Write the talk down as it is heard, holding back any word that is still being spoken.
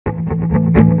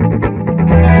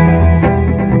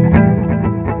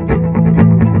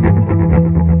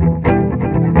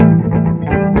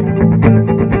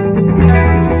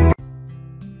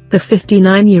The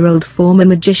 59-year-old former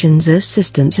magician's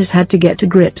assistant has had to get to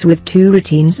grips with two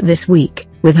routines this week,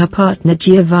 with her partner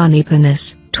Giovanni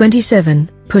Panis, 27,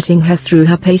 putting her through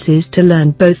her paces to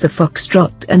learn both the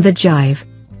foxtrot and the jive.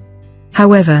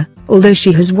 However, although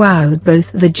she has wowed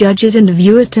both the judges and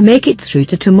viewers to make it through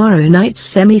to tomorrow night's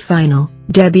semi-final,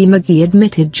 Debbie McGee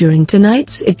admitted during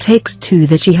tonight's It Takes Two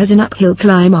that she has an uphill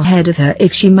climb ahead of her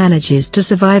if she manages to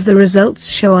survive the results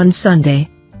show on Sunday.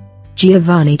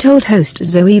 Giovanni told host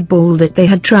Zoe Ball that they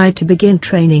had tried to begin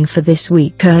training for this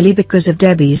week early because of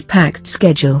Debbie's packed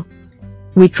schedule.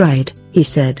 "We tried," he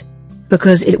said,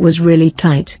 "because it was really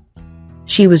tight.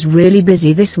 She was really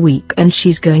busy this week and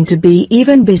she's going to be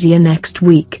even busier next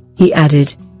week," he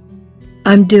added.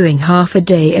 "I'm doing half a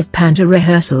day of panto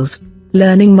rehearsals,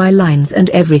 learning my lines and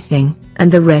everything,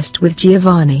 and the rest with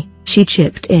Giovanni," she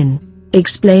chipped in,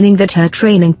 explaining that her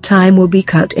training time will be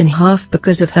cut in half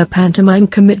because of her pantomime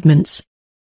commitments.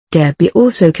 Debbie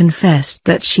also confessed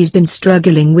that she's been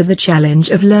struggling with the challenge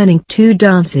of learning two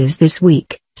dances this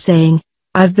week, saying,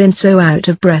 "I've been so out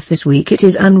of breath this week it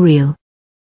is unreal.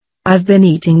 I've been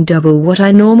eating double what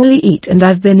I normally eat and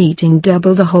I've been eating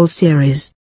double the whole series.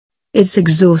 It's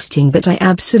exhausting but I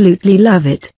absolutely love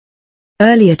it."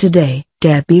 Earlier today,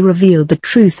 Debbie revealed the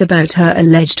truth about her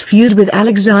alleged feud with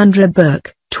Alexandra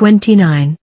Burke,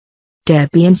 29.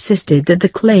 Debbie insisted that the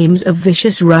claims of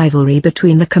vicious rivalry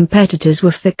between the competitors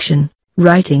were fiction,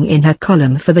 writing in her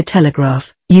column for The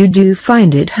Telegraph, "You do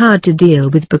find it hard to deal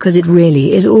with because it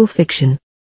really is all fiction.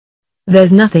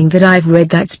 There's nothing that I've read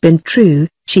that's been true,"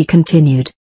 she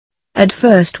continued. "At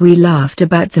first we laughed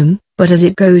about them, but as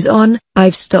it goes on,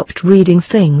 I've stopped reading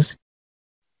things."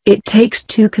 It Takes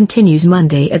Two continues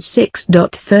Monday at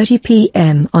 6:30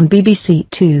 p.m. on BBC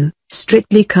Two.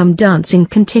 Strictly Come Dancing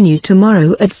continues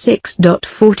tomorrow at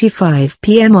 6:45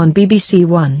 p.m. on BBC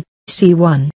One.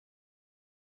 C1.